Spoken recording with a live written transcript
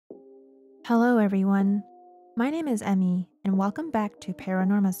Hello everyone, my name is Emmy and welcome back to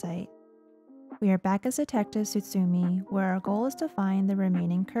Paranormasight. We are back as Detective Tsutsumi where our goal is to find the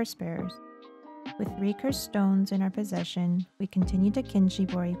remaining curse bearers. With 3 cursed stones in our possession, we continue to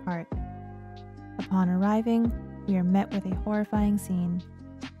Kinshibori Park. Upon arriving, we are met with a horrifying scene.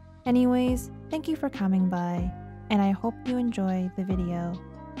 Anyways, thank you for coming by, and I hope you enjoy the video.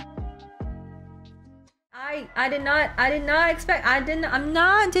 I did not expect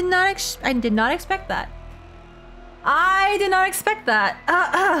that. I did not expect that.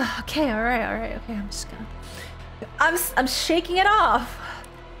 Okay, all right. Okay, I'm just gonna. I'm shaking it off.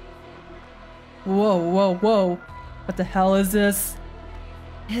 Whoa. What the hell is this?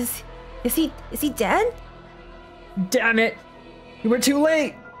 Is he dead? Damn it! You were too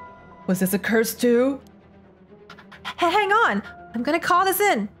late! Was this a curse too? Hang on. I'm gonna call this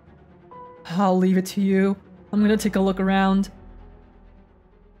in. I'll leave it to you. I'm gonna take a look around.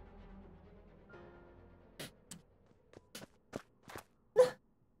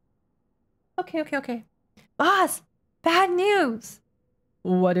 Okay. Boss, bad news.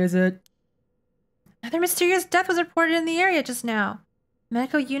 What is it? Another mysterious death was reported in the area just now.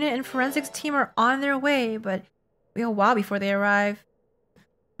 Medical unit and forensics team are on their way, but it'll be a while before they arrive.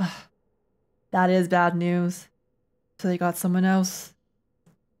 That is bad news. So they got someone else.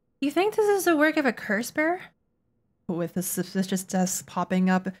 You think this is the work of a curse bearer? With the suspicious deaths popping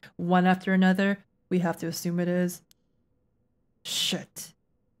up one after another, we have to assume it is. Shit.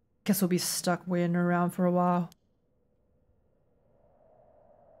 Guess we'll be stuck waiting around for a while.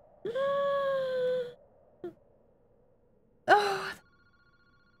 Oh.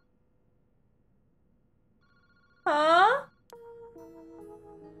 Huh?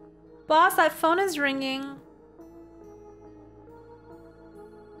 Boss, that phone is ringing.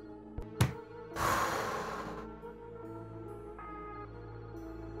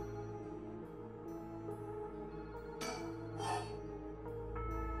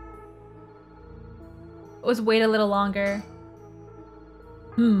 Let's wait a little longer.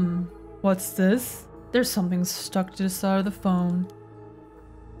 What's this? There's something stuck to the side of the phone.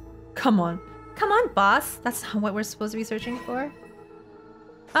 Come on. Come on, boss. That's not what we're supposed to be searching for.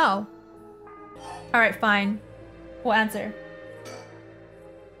 Oh. Alright, fine. We'll answer.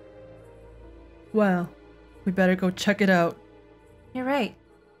 Well, we better go check it out. You're right.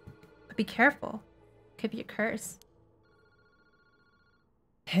 But be careful. Could be a curse.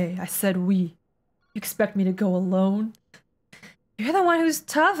 Hey, I said we. You expect me to go alone? You're the one who's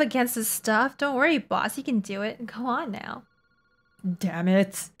tough against this stuff. Don't worry, boss. You can do it. Go on now. Damn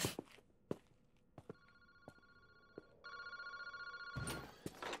it.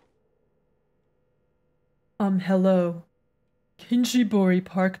 Hello. Kinshibori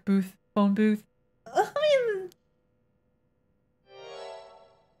Park booth, phone booth.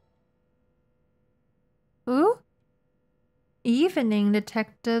 Who? Evening,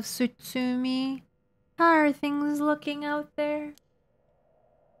 Detective Tsutsumi. How are things looking out there?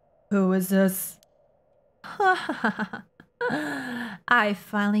 Who is this? I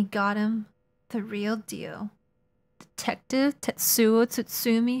finally got him. The real deal. Detective Tetsuo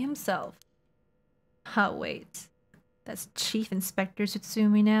Tsutsumi himself. Oh, wait. That's Chief Inspector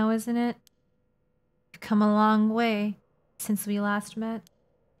Tsutsumi now, isn't it? You've come a long way since we last met.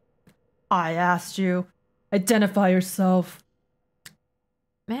 I asked you. Identify yourself.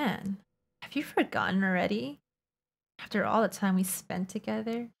 Man, have you forgotten already? After all the time we spent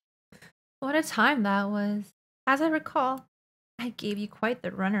together? What a time that was. As I recall, I gave you quite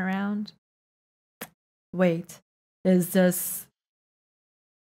the runaround. Wait, is this...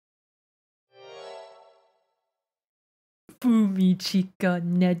 Fumichika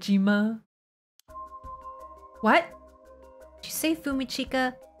Nejima? What? Did you say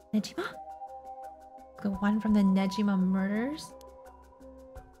Fumichika Nejima? The one from the Nejima murders?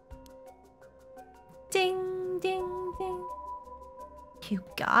 Ding, ding, ding. You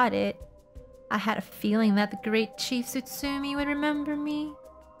got it. I had a feeling that the great Chief Tsutsumi would remember me.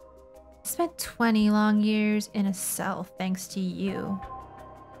 I spent 20 long years in a cell thanks to you.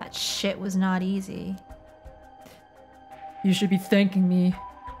 That shit was not easy. You should be thanking me.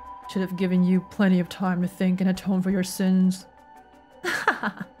 Should have given you plenty of time to think and atone for your sins.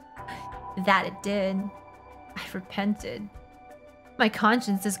 That it did. I've repented. My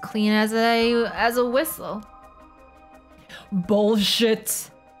conscience is clean as a whistle.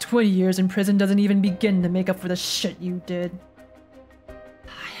 Bullshit! 20 years in prison doesn't even begin to make up for the shit you did.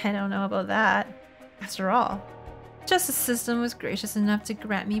 I don't know about that. After all, justice system was gracious enough to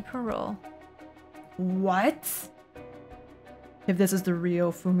grant me parole. What? If this is the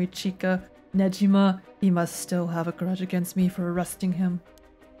real Fumichika Nejima, he must still have a grudge against me for arresting him.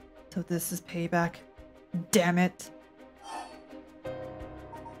 So this is payback. Damn it.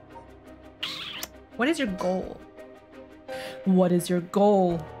 What is your goal? What is your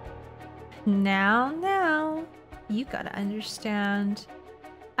goal? Now, you gotta understand.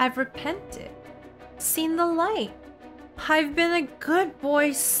 I've repented, seen the light. I've been a good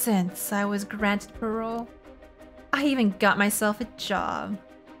boy since I was granted parole. I even got myself a job.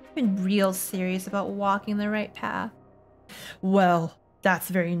 I've been real serious about walking the right path. Well, that's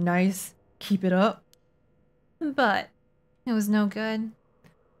very nice. Keep it up. But it was no good.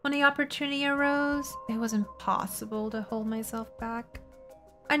 When the opportunity arose, it was impossible to hold myself back.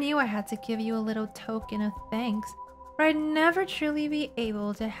 I knew I had to give you a little token of thanks, or I'd never truly be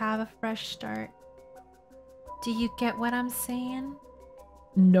able to have a fresh start. Do you get what I'm saying?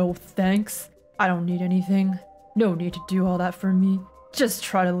 No thanks. I don't need anything. No need to do all that for me. Just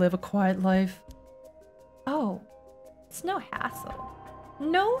try to live a quiet life. Oh, it's no hassle.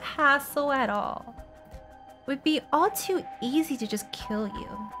 No hassle at all. It would be all too easy to just kill you,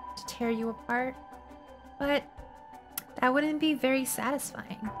 to tear you apart. But that wouldn't be very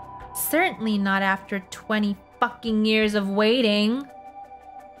satisfying. Certainly not after 20 fucking years of waiting.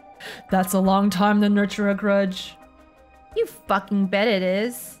 That's a long time to nurture a grudge. You fucking bet it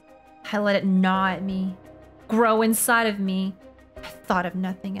is. I let it gnaw at me, grow inside of me. I thought of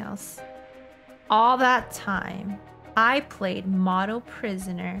nothing else. All that time, I played model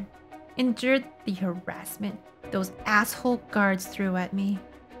prisoner, endured the harassment those asshole guards threw at me.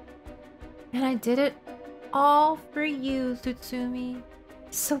 And I did it all for you, Tsutsumi.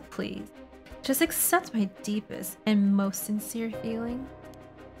 So please, just accept my deepest and most sincere feeling.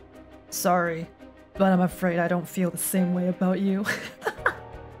 Sorry, but I'm afraid I don't feel the same way about you.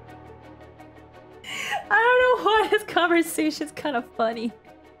 I don't know why this conversation's kind of funny.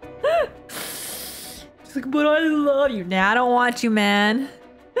 She's like, but I love you. Nah, I don't want you, man.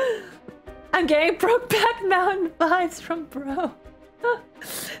 I'm getting Brokeback Mountain vibes from bro.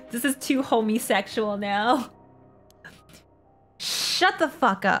 This is too homosexual now. Shut the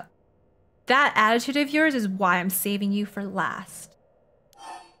fuck up. That attitude of yours is why I'm saving you for last.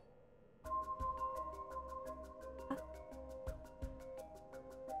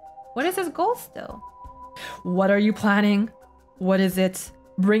 What is his goal still? What are you planning? What is it?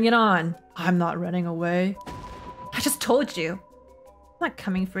 Bring it on. I'm not running away. I just told you. I'm not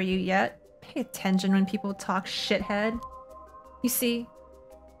coming for you yet. Pay attention when people talk, shithead. You see,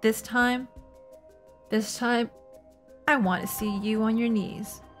 this time, I want to see you on your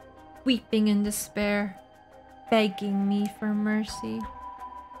knees, weeping in despair, begging me for mercy.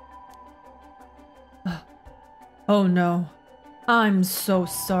 Oh no. I'm so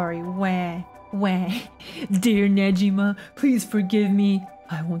sorry. Wah. Dear Nejima, please forgive me.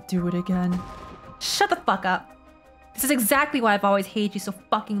 I won't do it again. Shut the fuck up. This is exactly why I've always hated you so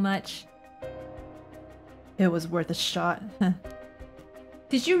fucking much. It was worth a shot.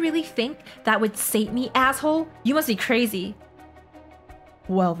 Did you really think that would sate me, asshole? You must be crazy.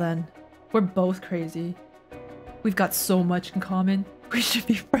 Well then, we're both crazy. We've got so much in common. We should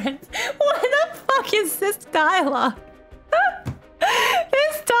be friends. What the fuck is this dialogue?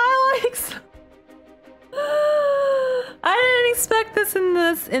 This dialogue's... I didn't expect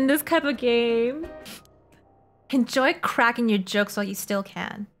this in this type of game. Enjoy cracking your jokes while you still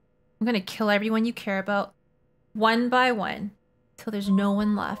can. I'm gonna kill everyone you care about, one by one, till there's no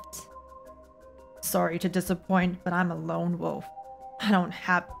one left. Sorry to disappoint, but I'm a lone wolf. I don't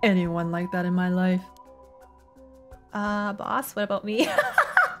have anyone like that in my life. Boss, what about me?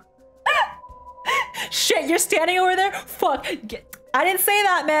 Shit, you're standing over there? Fuck. I didn't say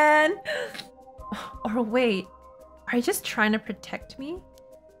that, man. Or wait, are you just trying to protect me?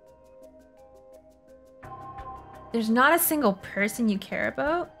 There's not a single person you care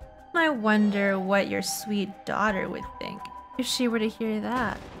about? I wonder what your sweet daughter would think if she were to hear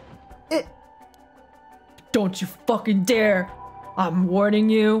that. Don't you fucking dare! I'm warning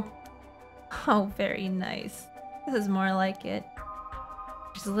you. Oh, very nice. This is more like it.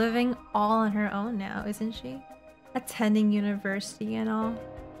 She's living all on her own now, isn't she? Attending university and all.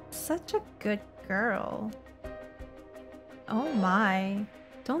 Such a good girl. Oh my.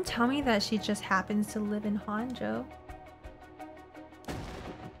 Don't tell me that she just happens to live in Honjo.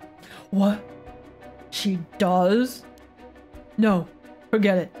 What? She does? No,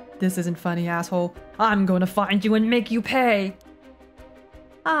 forget it. This isn't funny, asshole. I'm going to find you and make you pay.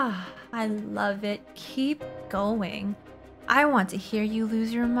 Ah, I love it. Keep going. I want to hear you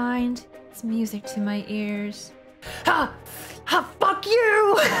lose your mind. It's music to my ears. Ha! Ha! Fuck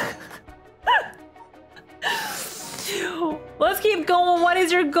you! Let's keep going. What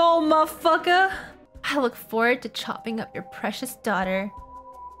is your goal, motherfucker? I look forward to chopping up your precious daughter.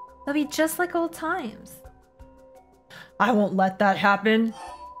 They'll be just like old times. I won't let that happen.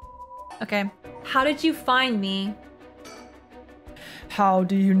 Okay, how did you find me? How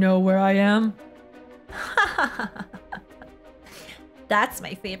do you know where I am? That's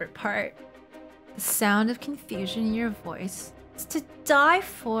my favorite part. The sound of confusion in your voice is to die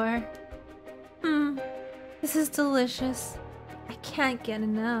for. This is delicious. I can't get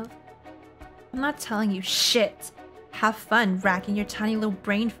enough. I'm not telling you shit. Have fun racking your tiny little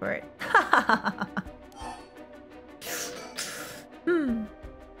brain for it.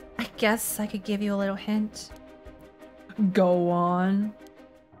 I guess I could give you a little hint. Go on.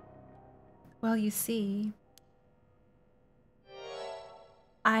 Well, you see,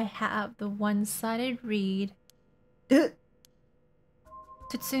 I have the one-sided read.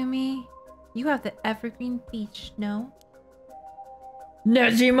 Tatsumi, you have the evergreen beach, no?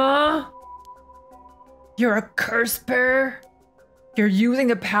 Nejima! You're a curse bearer? You're using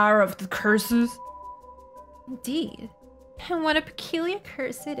the power of the curses? Indeed. And what a peculiar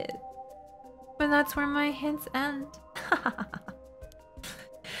curse it is. But that's where my hints end.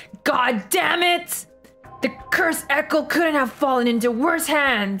 God damn it! The cursed echo couldn't have fallen into worse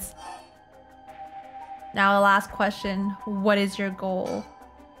hands! Now the last question, what is your goal?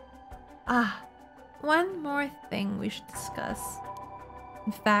 One more thing we should discuss.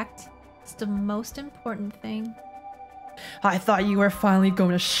 In fact, it's the most important thing. I thought you were finally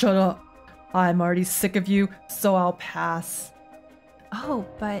going to shut up. I'm already sick of you, so I'll pass. Oh,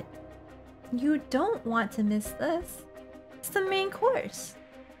 but you don't want to miss this. It's the main course.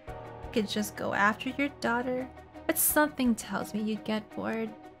 You could just go after your daughter, but something tells me you'd get bored.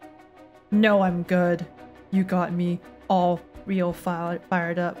 No, I'm good. You got me all real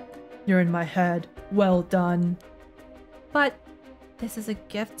fired up. You're in my head. Well done. But this is a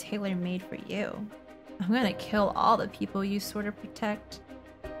gift tailor-made for you. I'm gonna kill all the people you sort of protect.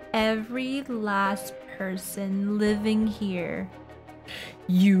 Every last person living here.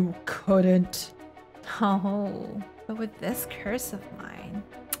 You couldn't. Oh, but with this curse of mine,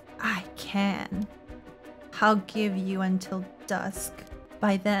 I can. I'll give you until dusk.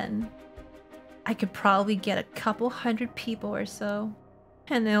 By then, I could probably get a couple hundred people or so,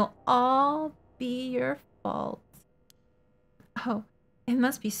 and they'll all be your fault. Oh, it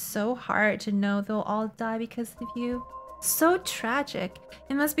must be so hard to know they'll all die because of you. So tragic.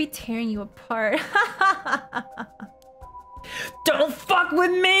 It must be tearing you apart. Don't fuck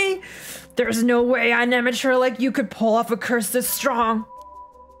with me! There's no way an amateur like you could pull off a curse this strong.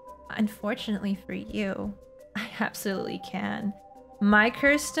 Unfortunately for you, I absolutely can. My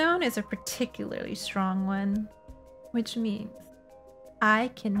curse stone is a particularly strong one, which means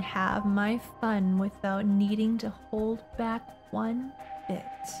I can have my fun without needing to hold back one bit.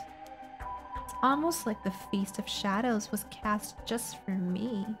 It's almost like the Feast of Shadows was cast just for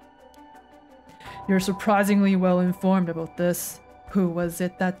me. You're surprisingly well informed about this. Who was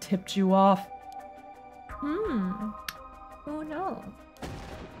it that tipped you off? Who knows?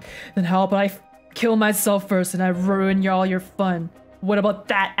 Then how about I kill myself first and I ruin all your fun? What about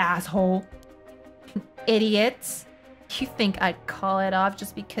that asshole? Idiots! You think I'd call it off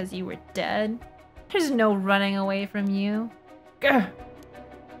just because you were dead? There's no running away from you. Gah.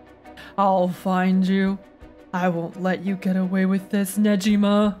 I'll find you. I won't let you get away with this,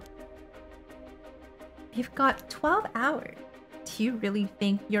 Nejima. You've got 12 hours. Do you really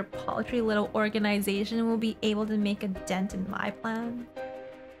think your paltry little organization will be able to make a dent in my plan?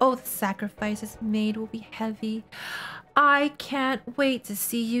 Oh, the sacrifices made will be heavy. I can't wait to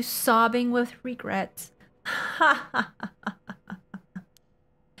see you sobbing with regret.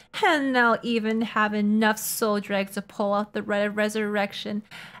 And I'll even have enough soul dregs to pull off the red resurrection.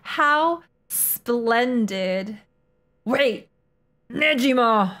 How splendid. Wait!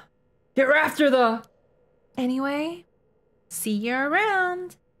 Nejima! You're after the... Anyway, see you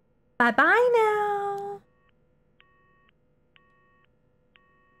around. Bye-bye now.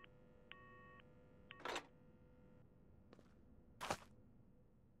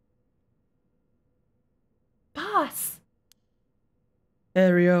 Boss!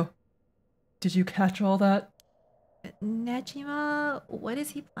 Ario, did you catch all that? Nejima, what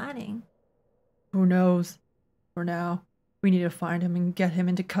is he planning? Who knows? For now, we need to find him and get him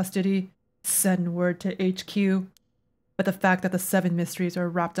into custody. Send word to HQ. But the fact that the 7 mysteries are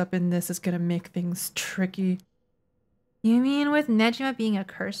wrapped up in this is gonna make things tricky. You mean with Nejima being a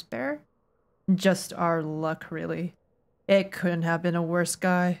curse bearer? Just our luck, really. It couldn't have been a worse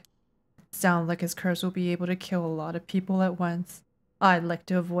guy. Sounds like his curse will be able to kill a lot of people at once. I'd like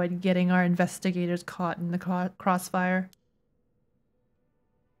to avoid getting our investigators caught in the crossfire.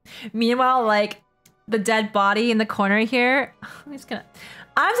 Meanwhile, like, the dead body in the corner here,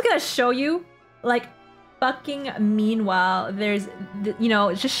 I'm just gonna show you, like, fucking meanwhile, there's, you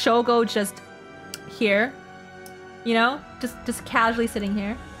know, just Shogo just here, you know, just casually sitting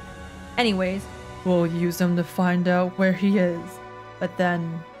here. Anyways, We'll use them to find out where he is, but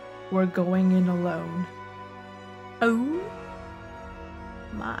then we're going in alone. oh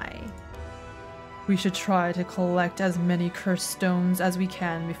my. We should try to collect as many cursed stones as we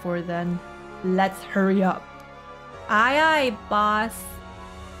can before then. Let's hurry up. Aye aye, boss.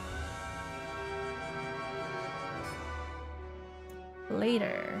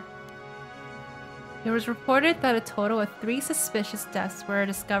 Later. It was reported that a total of 3 suspicious deaths were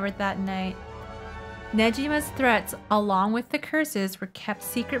discovered that night. Nejima's threats, along with the curses, were kept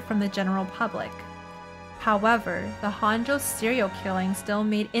secret from the general public. However, the Honjo serial killing still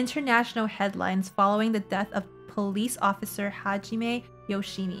made international headlines following the death of police officer Hajime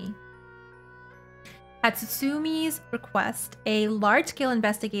Yoshimi. At Tsutsumy's request, a large-scale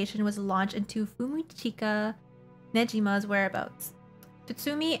investigation was launched into Fumichika Nejima's whereabouts.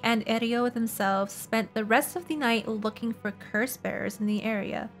 Tsutsumi and Eryo themselves spent the rest of the night looking for curse bearers in the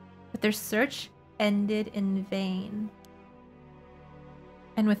area, but their search ended in vain.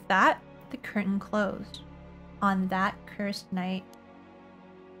 And with that, the curtain closed on that cursed night.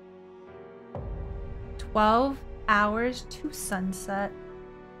 12 hours to sunset.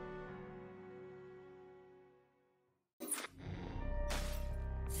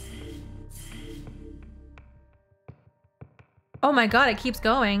 Oh my god, it keeps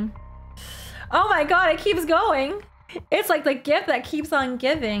going. Oh my god, it keeps going. It's like the gift that keeps on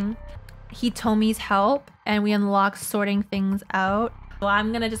giving. Hitomi's help, and we unlock sorting things out. Well,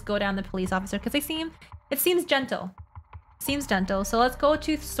 I'm gonna just go down the police officer because it seems gentle. Seems gentle, so let's go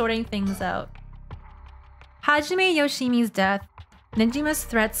to sorting things out. Hajime Yoshimi's death, Nejima's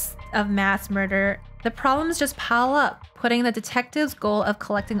threats of mass murder, the problems just pile up, putting the detective's goal of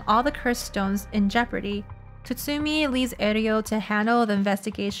collecting all the cursed stones in jeopardy. Tsutsumi leaves Eryo to handle the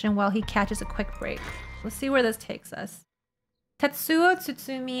investigation while he catches a quick break. Let's see where this takes us. Tetsuo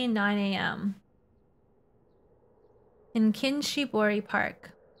Tsutsumi, 9 a.m. in Kinshibori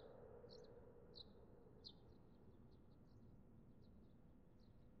Park.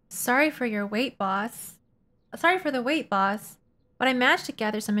 Sorry for your wait, boss. Sorry for the wait, boss, but I managed to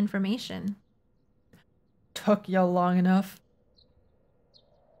gather some information. Took you long enough.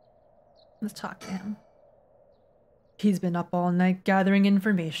 Let's talk to him. He's been up all night gathering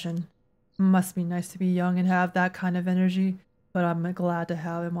information. Must be nice to be young and have that kind of energy, but I'm glad to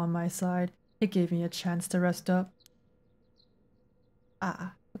have him on my side. It gave me a chance to rest up.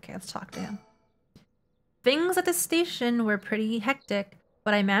 Ah, okay, let's talk to him. Things at the station were pretty hectic,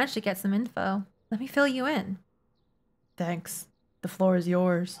 but I managed to get some info. Let me fill you in. Thanks. The floor is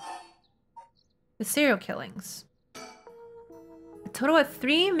yours. The serial killings. A total of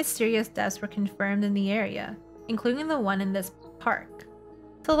 3 mysterious deaths were confirmed in the area, including the one in this park.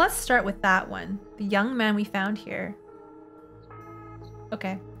 So let's start with that one, the young man we found here.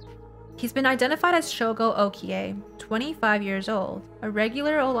 Okay. He's been identified as Shogo Okie, 25 years old, a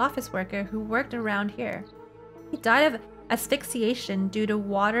regular old office worker who worked around here. He died of asphyxiation due to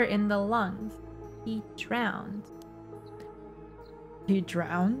water in the lungs. He drowned. He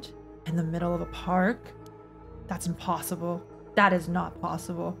drowned? In the middle of a park? That's impossible. That is not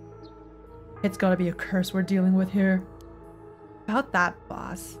possible. It's gotta be a curse we're dealing with here. About that,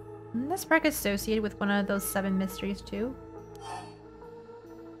 boss. Isn't this park associated with one of those 7 mysteries too?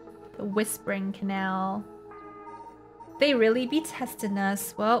 The Whispering Canal. They really be testing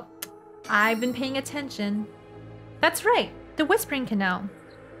us. Well, I've been paying attention. That's right, the Whispering Canal.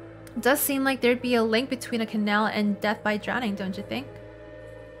 It does seem like there'd be a link between a canal and death by drowning, don't you think?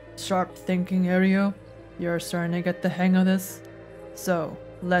 Sharp thinking, Eryo. You're starting to get the hang of this. So,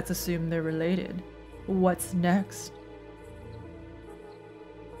 let's assume they're related. What's next?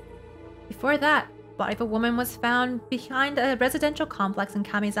 Before that, the body of a woman was found behind a residential complex in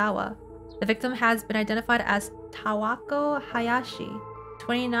Kamizawa. The victim has been identified as Tawako Hayashi,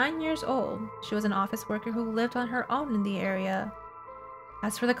 29 years old. She was an office worker who lived on her own in the area.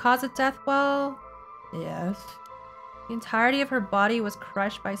 As for the cause of death, well... Yes? The entirety of her body was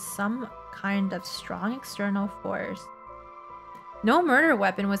crushed by some kind of strong external force. No murder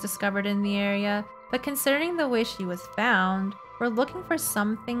weapon was discovered in the area, but considering the way she was found, we're looking for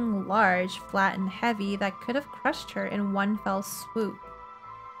something large, flat, and heavy that could have crushed her in one fell swoop.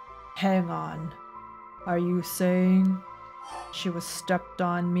 Hang on. Are you saying she was stepped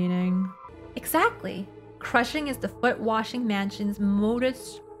on, meaning? Exactly. Crushing is the foot-washing mansion's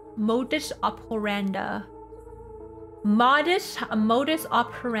modus operandi. Modus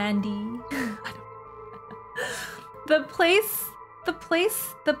operandi. The place The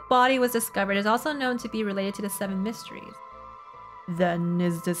place the body was discovered is also known to be related to the Seven Mysteries. Then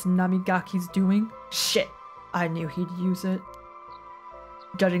is this Namigaki's doing? Shit, I knew he'd use it.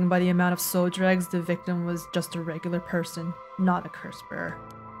 Judging by the amount of soul dregs, the victim was just a regular person, not a curse bearer.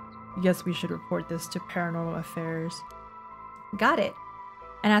 Guess we should report this to Paranormal Affairs. Got it.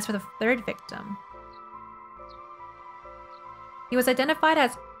 And as for the third victim, he was identified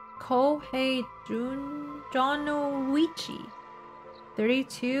as Kohei Jonoichi,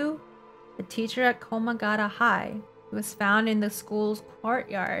 32, a teacher at Komagata High. He was found in the school's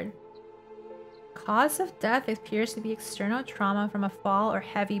courtyard. Cause of death appears to be external trauma from a fall or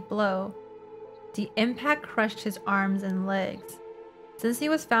heavy blow. The impact crushed his arms and legs. Since he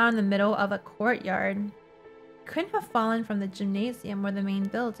was found in the middle of a courtyard, he couldn't have fallen from the gymnasium or the main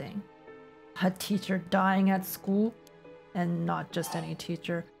building. A teacher dying at school? And not just any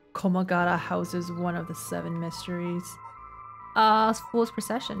teacher. Komagata houses one of the Seven Mysteries. Fool's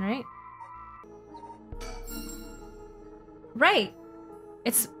Procession, right? Right!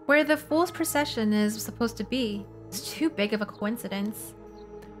 It's where the Fool's Procession is supposed to be. It's too big of a coincidence.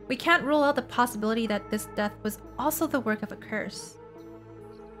 We can't rule out the possibility that this death was also the work of a curse.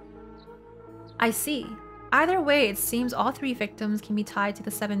 I see. Either way, it seems all three victims can be tied to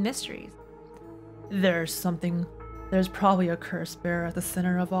the Seven Mysteries. There's probably a curse bearer at the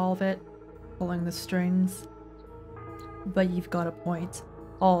center of all of it, pulling the strings. But you've got a point.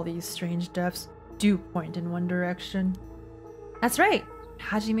 All these strange deaths do point in one direction. That's right.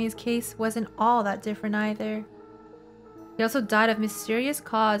 Hajime's case wasn't all that different either. He also died of mysterious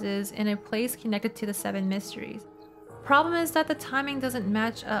causes in a place connected to the Seven Mysteries. Problem is that the timing doesn't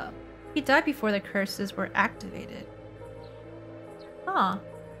match up. He died before the curses were activated. Huh.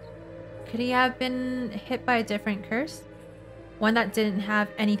 Could he have been hit by a different curse? One that didn't have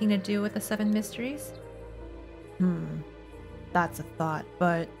anything to do with the Seven Mysteries? That's a thought,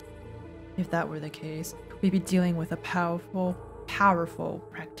 but if that were the case, we'd be dealing with a powerful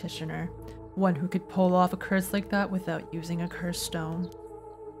practitioner. One who could pull off a curse like that without using a curse stone.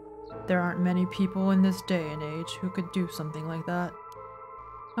 There aren't many people in this day and age who could do something like that.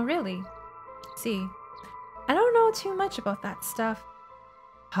 Oh, really? See, I don't know too much about that stuff.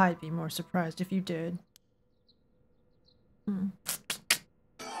 I'd be more surprised if you did.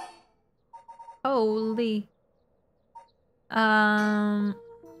 Holy. Well,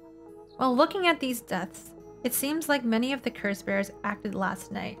 looking at these deaths, it seems like many of the curse bearers acted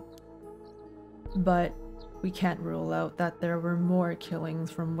last night. But we can't rule out that there were more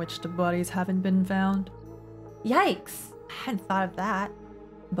killings from which the bodies haven't been found. Yikes! I hadn't thought of that.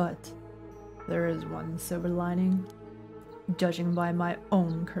 But there is one silver lining. Judging by my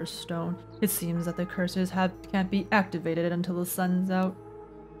own curse stone, it seems that the curses can't be activated until the sun's out.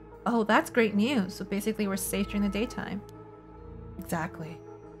 Oh, that's great news. So basically we're safe during the daytime. Exactly.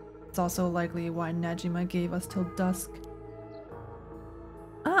 It's also likely why Najima gave us till dusk.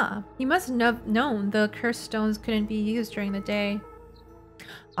 Ah, he must have known the curse stones couldn't be used during the day.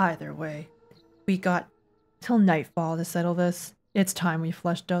 Either way, we got till nightfall to settle this. It's time we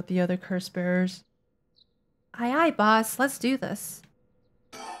fleshed out the other curse bearers. Aye aye, boss. Let's do this.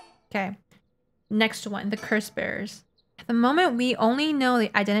 Okay. Next one, the curse bearers. At the moment, we only know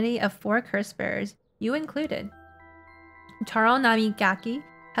the identity of 4 curse bearers, you included. Taro Namigaki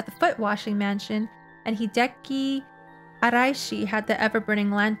had the foot washing mansion, and Hideki Araishi had the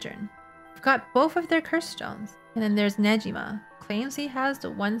ever-burning lantern. We've got both of their curse stones. And then there's Nejima, claims he has the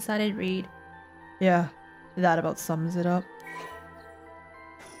one-sided reed. Yeah, that about sums it up.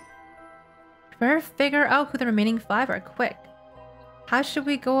 Better figure out who the remaining 5 are quick. How should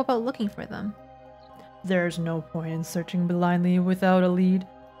we go about looking for them? There's no point in searching blindly without a lead.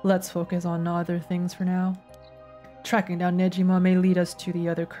 Let's focus on other things for now. Tracking down Nejima may lead us to the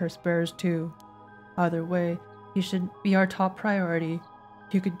other curse bearers too. Either way, he should be our top priority.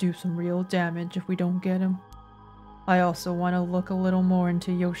 He could do some real damage if we don't get him. I also want to look a little more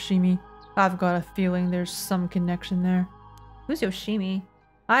into Yoshimi. I've got a feeling there's some connection there. Who's Yoshimi?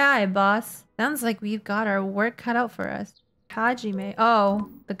 Aye aye, boss. Sounds like we've got our work cut out for us. Hajime. Oh,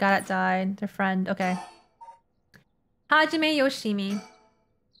 the guy that died. Their friend. Okay. Hajime Yoshimi.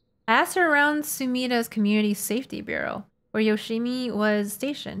 I asked her around Sumida's Community Safety Bureau, where Yoshimi was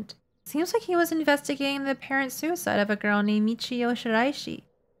stationed. Seems like he was investigating the apparent suicide of a girl named Michio Shiraishi.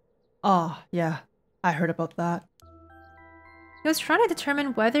 Ah, yeah. I heard about that. He was trying to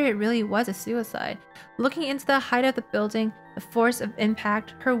determine whether it really was a suicide, looking into the height of the building, the force of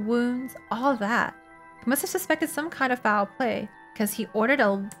impact, her wounds, all that. He must have suspected some kind of foul play, because he ordered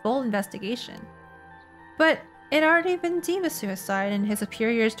a full investigation. But it had already been deemed a suicide, and his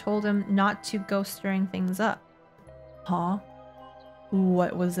superiors told him not to go stirring things up. Huh?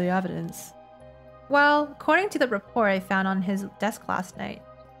 What was the evidence? Well, according to the report I found on his desk last night,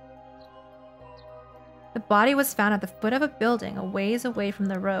 the body was found at the foot of a building a ways away from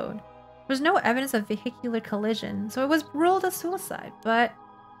the road. There was no evidence of vehicular collision, so it was ruled a suicide, but...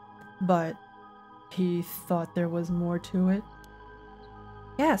 But he thought there was more to it?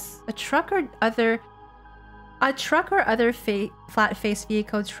 Yes, a truck or other flat-faced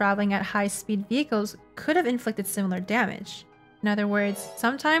vehicle traveling at high-speed vehicles could have inflicted similar damage. In other words,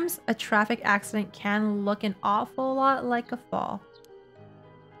 sometimes a traffic accident can look an awful lot like a fall.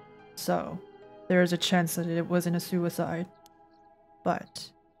 So, there is a chance that it wasn't a suicide. But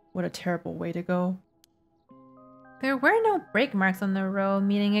what a terrible way to go. There were no brake marks on the road,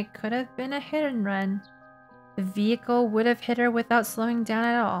 meaning it could have been a hit and run. The vehicle would have hit her without slowing down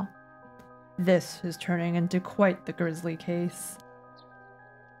at all. This is turning into quite the grisly case.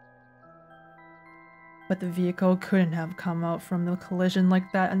 But the vehicle couldn't have come out from the collision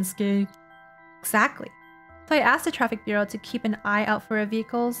like that unscathed. Exactly. So I asked the traffic bureau to keep an eye out for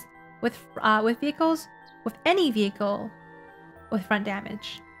vehicles with any vehicle with front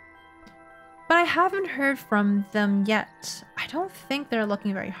damage. But I haven't heard from them yet. I don't think they're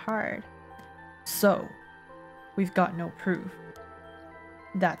looking very hard. So, we've got no proof.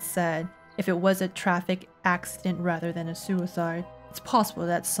 That said, if it was a traffic accident rather than a suicide, it's possible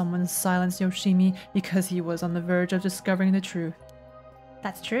that someone silenced Yoshimi because he was on the verge of discovering the truth.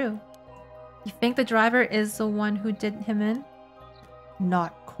 That's true. You think the driver is the one who did him in?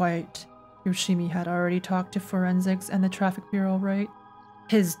 Not quite. Yoshimi had already talked to forensics and the traffic bureau, right?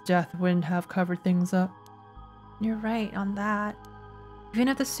 His death wouldn't have covered things up. You're right on that. Even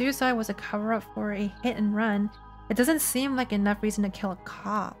if the suicide was a cover-up for a hit and run, it doesn't seem like enough reason to kill a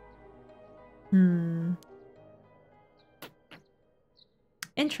cop.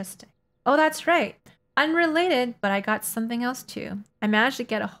 Interesting. Oh, that's right. Unrelated, but I got something else too. I managed to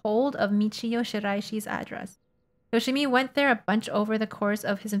get a hold of Michiyo Shiraishi's address. Yoshimi went there a bunch over the course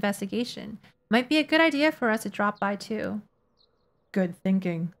of his investigation. Might be a good idea for us to drop by too. Good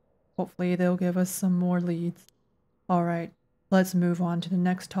thinking. Hopefully they'll give us some more leads. Alright, let's move on to the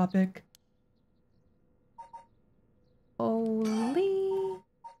next topic. Holy,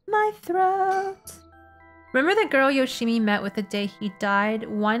 my throat. Remember the girl Yoshimi met with the day he died?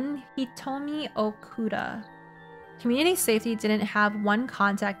 One Hitomi Okuda. Community safety didn't have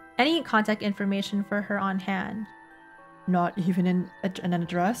any contact information for her on hand. Not even an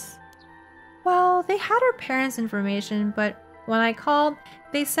address? Well, they had her parents' information, but when I called,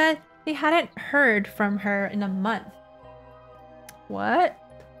 they said they hadn't heard from her in a month. What?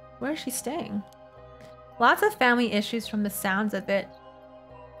 Where is she staying? Lots of family issues from the sounds of it.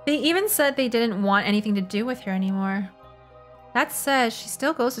 They even said they didn't want anything to do with her anymore. That said, she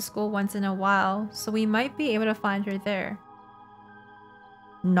still goes to school once in a while, so we might be able to find her there.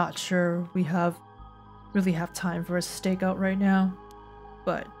 Not sure we really have time for a stakeout right now,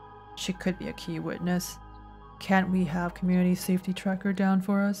 but she could be a key witness. Can't we have community safety tracker down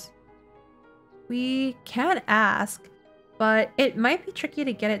for us? We can ask, but it might be tricky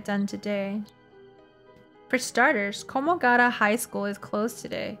to get it done today. For starters, Komogata High School is closed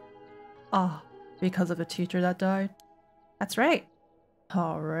today. Ah, because of the teacher that died? That's right.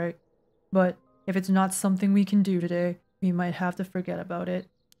 Alright. But if it's not something we can do today, we might have to forget about it.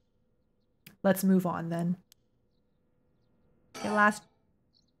 Let's move on then. Okay,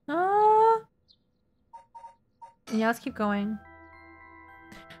 yeah, let's keep going.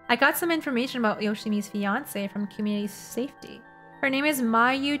 I got some information about Yoshimi's fiance from community safety. Her name is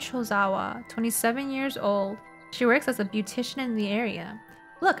Mayu Chozawa, 27 years old. She works as a beautician in the area.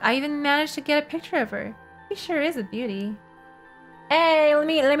 Look, I even managed to get a picture of her. She sure is a beauty. Hey,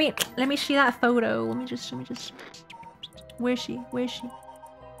 let me see that photo. Let me just. Where's she?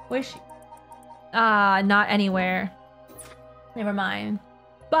 Not anywhere. Never mind.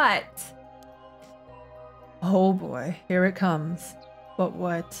 But oh boy, here it comes. But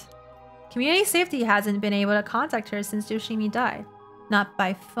what? Community safety hasn't been able to contact her since Yoshimi died. Not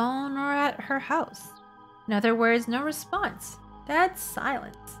by phone or at her house. In other words, no response. Dead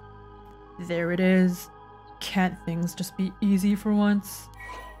silence. There it is. Can't things just be easy for once?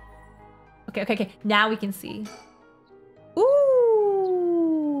 Okay. Now we can see.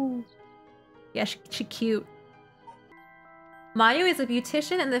 Ooh. Yeah, she cute. Mayu is a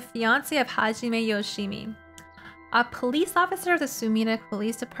beautician and the fiance of Hajime Yoshimi. A police officer of the Sumida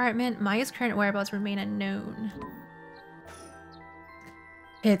Police Department, Mayu's current whereabouts remain unknown.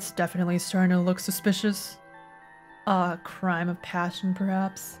 It's definitely starting to look suspicious. A crime of passion,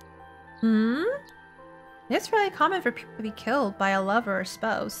 perhaps? It's really common for people to be killed by a lover or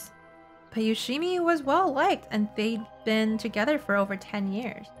spouse. But Yoshimi was well liked, and they'd been together for over 10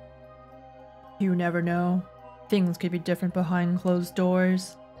 years. You never know. Things could be different behind closed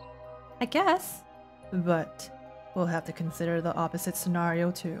doors. I guess. But we'll have to consider the opposite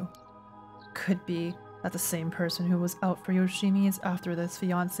scenario too. Could be that the same person who was out for Yoshimi is after this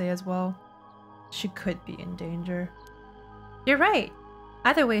fiancé as well. She could be in danger. You're right.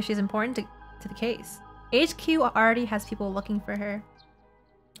 Either way, she's important to the case. HQ already has people looking for her.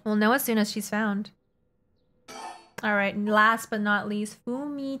 We'll know as soon as she's found. Alright, last but not least,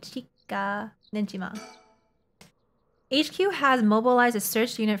 Fumichika Nejima. HQ has mobilized a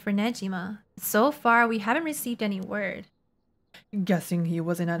search unit for Nejima. So far, we haven't received any word. Guessing he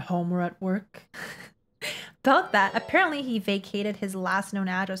wasn't at home or at work. About that, apparently he vacated his last known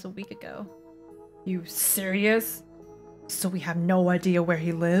address a week ago. You serious? So we have no idea where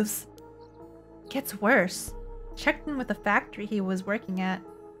he lives? Gets worse. Checked in with the factory he was working at.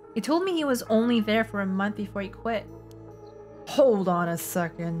 He told me he was only there for a month before he quit. Hold on a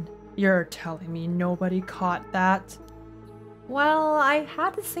second. You're telling me nobody caught that? Well, I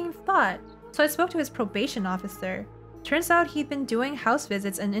had the same thought, so I spoke to his probation officer. Turns out he'd been doing house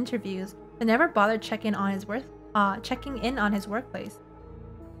visits and interviews, but never bothered checking in on his workplace.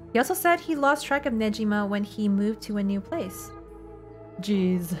 He also said he lost track of Nejima when he moved to a new place.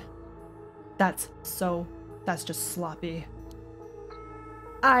 Jeez. That's just sloppy.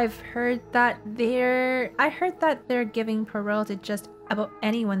 I heard that they're giving parole to just about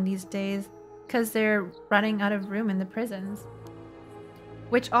anyone these days because they're running out of room in the prisons.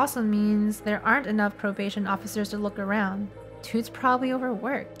 Which also means there aren't enough probation officers to look around. Dude's probably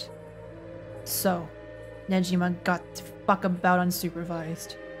overworked. So, Nejima got to fuck about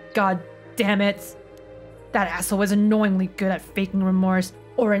unsupervised. God damn it! That asshole was annoyingly good at faking remorse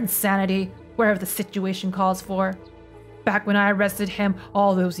or insanity, wherever the situation calls for. Back when I arrested him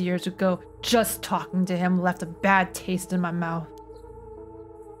all those years ago, just talking to him left a bad taste in my mouth.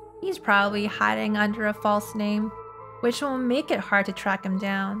 He's probably hiding under a false name, which will make it hard to track him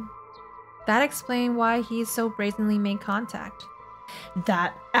down. That explains why he's so brazenly made contact.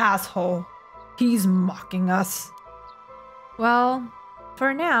 That asshole! He's mocking us. Well,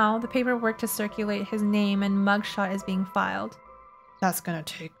 for now, the paperwork to circulate his name and mugshot is being filed. That's gonna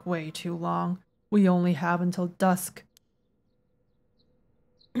take way too long. We only have until dusk.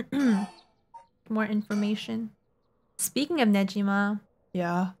 More information. Speaking of Nejima.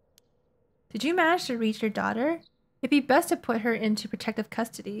 Yeah? Did you manage to reach your daughter? It'd be best to put her into protective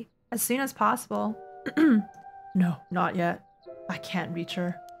custody as soon as possible. No, not yet. I can't reach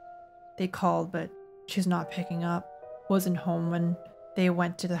her. They called, but she's not picking up. Wasn't home when they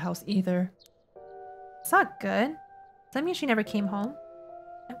went to the house either. It's not good. Does that mean she never came home?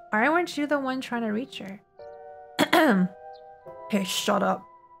 Why weren't you the one trying to reach her? Hey, shut up.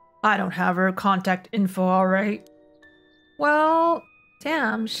 I don't have her contact info, alright? Well,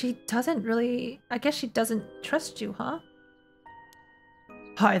 damn, she doesn't really... I guess she doesn't trust you, huh?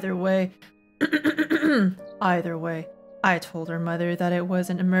 Either way, I told her mother that it was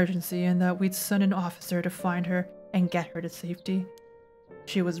an emergency and that we'd send an officer to find her and get her to safety.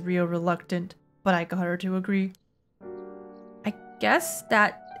 She was real reluctant, but I got her to agree. I guess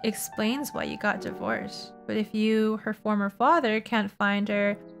that explains why you got divorced. But if you, her former father, can't find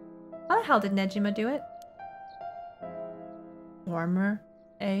her, how the hell did Nejima do it? Former,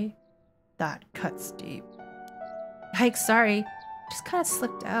 eh? That cuts deep. Yikes, sorry. Just kind of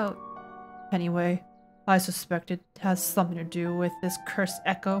slipped out. Anyway, I suspect it has something to do with this cursed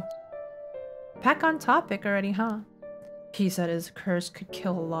echo. Back on topic already, huh? He said his curse could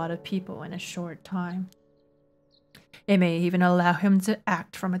kill a lot of people in a short time. It may even allow him to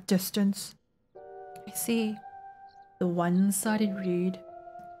act from a distance. I see. The one-sided read.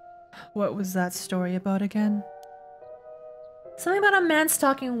 What was that story about again? Something about a man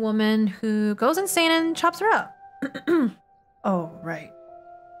stalking a woman who goes insane and chops her up. Oh, right.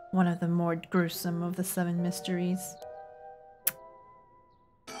 One of the more gruesome of the 7 mysteries.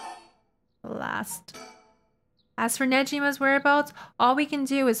 Last. As for Nejima's whereabouts, all we can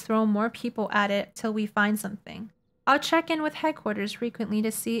do is throw more people at it till we find something. I'll check in with headquarters frequently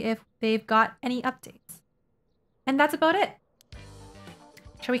to see if they've got any updates. And that's about it.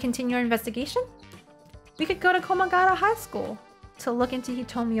 Shall we continue our investigation? We could go to Komagara High School to look into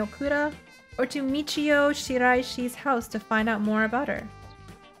Hitomi Okuda, or to Michio Shiraishi's house to find out more about her.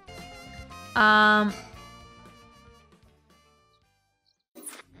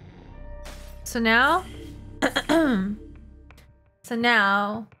 So now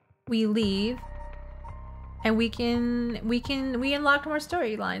we leave and we unlocked more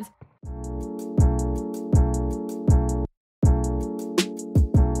storylines.